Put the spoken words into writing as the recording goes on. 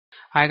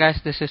Hi guys,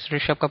 this is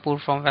Rishabh Kapoor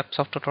from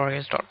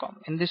websofttutorials.com.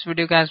 In this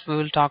video guys, we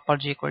will talk about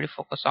jQuery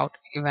focusout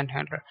event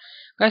handler.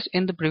 Guys,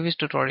 in the previous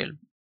tutorial,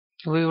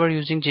 we were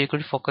using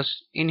jQuery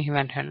focus in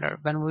event handler.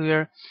 When we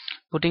were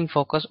putting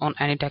focus on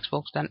any text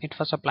box, then it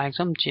was applying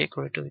some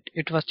jQuery to it.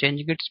 It was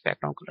changing its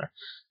background color.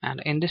 And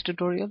in this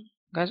tutorial,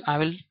 guys, I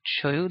will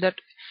show you that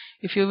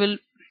if you will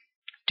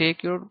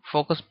take your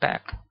focus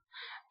back,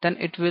 then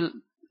it will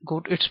go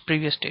to its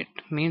previous state.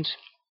 Means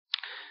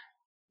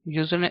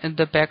username,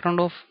 the background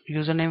of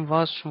username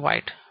was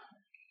white,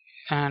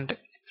 and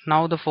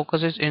now the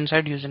focus is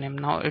inside username.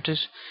 Now it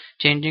is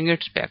changing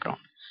its background.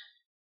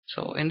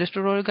 So in this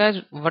tutorial guys,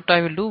 what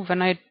I will do,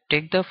 when I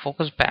take the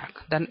focus back,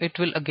 then it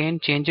will again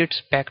change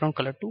its background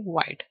color to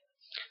white.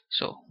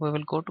 So we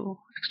will go to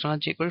external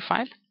jQuery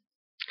file.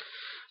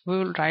 We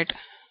will write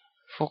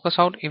focus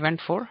out event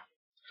for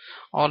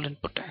all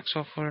input tags. So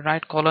if we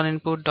write colon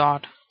input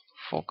dot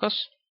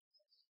focus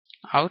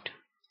out,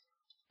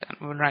 then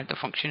we'll write the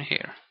function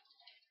here,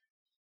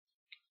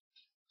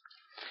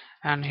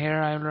 and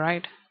here I will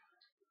write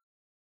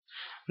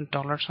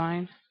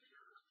 $sign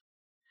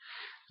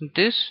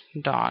this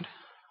dot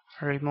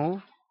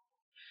remove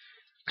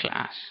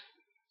class,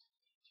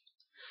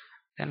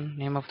 then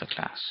name of the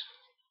class.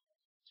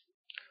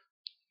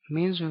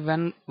 Means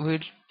when we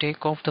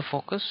take off the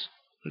focus,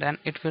 then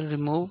it will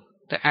remove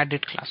the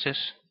added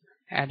classes,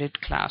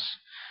 added class.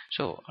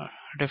 So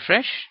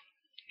refresh,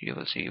 you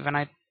will see when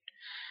I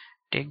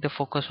take the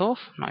focus off,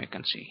 now you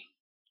can see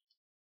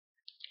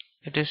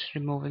it is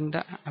removing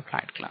the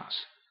applied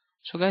class.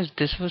 So guys,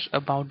 this was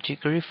about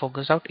jQuery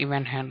focusout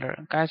event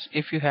handler. Guys,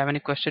 if you have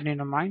any question in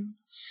your mind,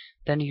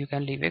 then you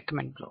can leave a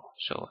comment below.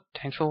 So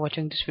thanks for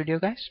watching this video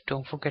guys.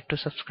 Don't forget to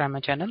subscribe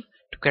my channel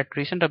to get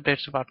recent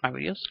updates about my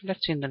videos.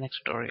 Let's see in the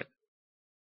next tutorial.